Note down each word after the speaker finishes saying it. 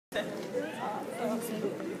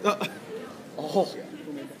Oh.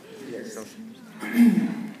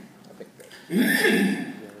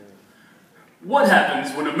 What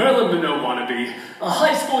happens when a Marilyn Monroe wannabe, a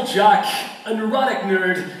high school jock, a neurotic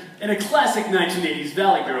nerd, and a classic 1980s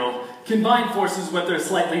Valley girl combine forces with their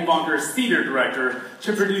slightly bonkers theater director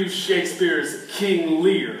to produce Shakespeare's King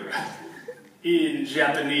Lear in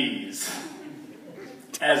Japanese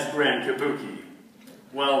as Grand Kabuki?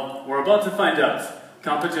 Well, we're about to find out.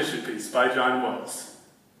 Competition piece by John Wells.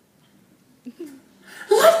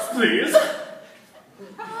 Lights, please!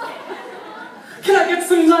 Can I get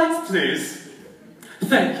some lights, please?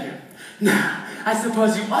 Thank you. Now, I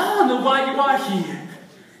suppose you all know why you are here.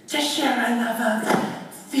 To share a love of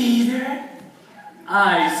theater.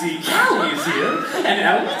 I see Callie is here, and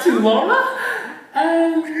Ellie too, Laura.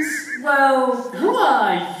 And, well, who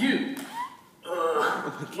are you?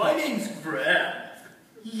 My name's Brad.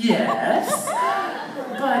 Yes?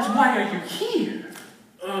 But why are you here?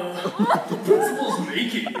 The principal's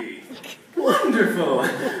making me. Wonderful.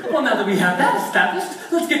 Well, now that we have that established,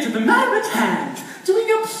 let's get to the matter at hand.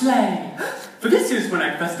 Doing a play. For this year's One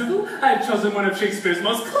Act Festival, I have chosen one of Shakespeare's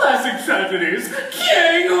most classic tragedies,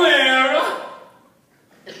 King Lear.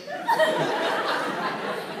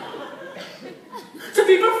 To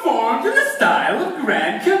be performed in the style of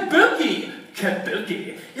Grand Kabuki.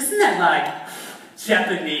 Kabuki? Isn't that like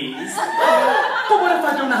Japanese? But what if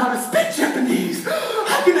I don't know how to speak Japanese?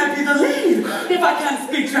 How can I be the lead if I can't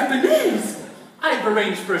speak Japanese? I've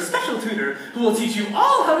arranged for a special tutor who will teach you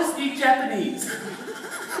all how to speak Japanese.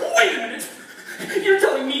 Wait a minute! You're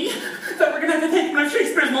telling me that we're gonna have to take one of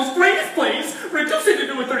Shakespeare's most greatest plays, reduce it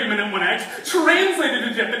into a 30-minute one act, translate it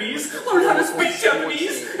to Japanese, learn how to speak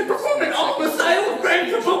Japanese, and perform it all in the style of Grand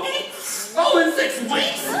Kabuki? All in 6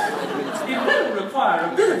 weeks? It will require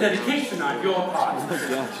a bit of dedication on your part.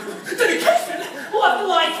 Dedication? We'll have to,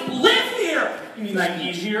 like, live here! You mean like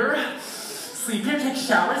eat here? Sleep here, take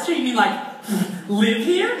showers here? You mean like live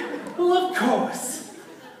here? Well, of course.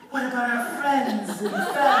 What about our friends and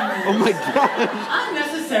family? Oh my God!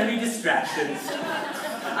 Unnecessary distractions.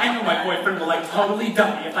 I know my boyfriend will like totally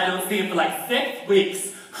dump me if I don't see him for like 6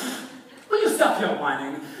 weeks. Will you stop your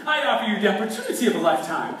whining? I offer you the opportunity of a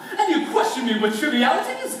lifetime, and you question me with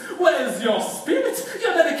trivialities? What is your spirit,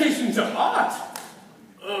 your dedication to art?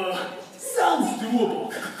 Sounds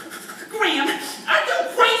doable. Graham, are you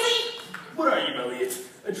crazy? What are you, Elliot?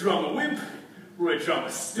 A drama wimp? Or a drama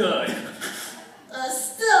stud? A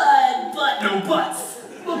stud, but no buts.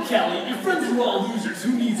 Look, Callie, your friends are all losers.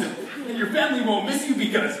 Who needs them? And your family won't miss you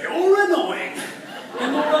because you're annoying.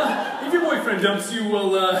 And Laura, if your boyfriend dumps you,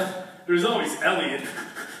 well, there's always Elliot.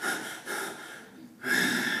 So,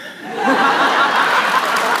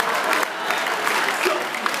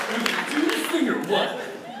 are we gonna do this thing or what?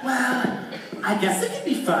 Well, I guess it could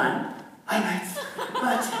be fun. I might.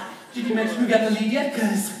 But did you mention who got the lead yet?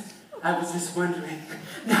 Because I was just wondering.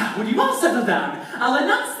 Now, would you all settle down? I'll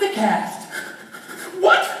announce the cast.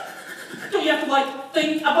 What? Don't you have to, like,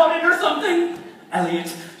 think about it or something?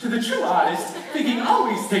 Elliot, to the true artist, thinking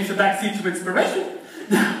always takes a backseat to inspiration.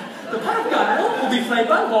 Now, the part of Goneril will be played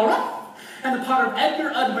by Laura, and the part of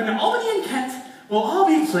Edgar, Udman, Albany, and Kent will all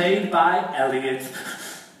be played by Elliot.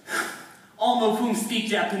 All of whom speak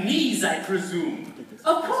Japanese, I presume.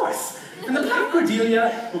 Of course. And the part of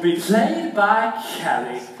Cordelia will be played by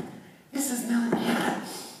Callie. Mrs. Melanie,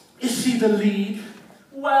 is she the lead?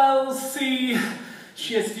 Well, see,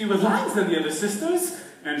 she has fewer lines than the other sisters,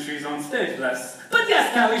 and she's on stage less. But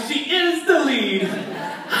yes, Callie, she is the lead.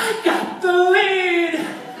 I got the lead.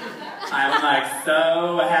 I'm like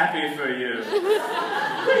so happy for you.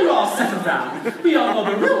 Will you all settle down? We all know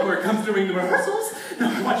the real work comes during the rehearsals.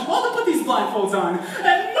 Now I want you all to put these blindfolds on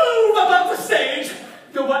and move about the stage.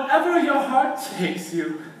 Go wherever your heart takes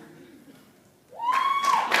you.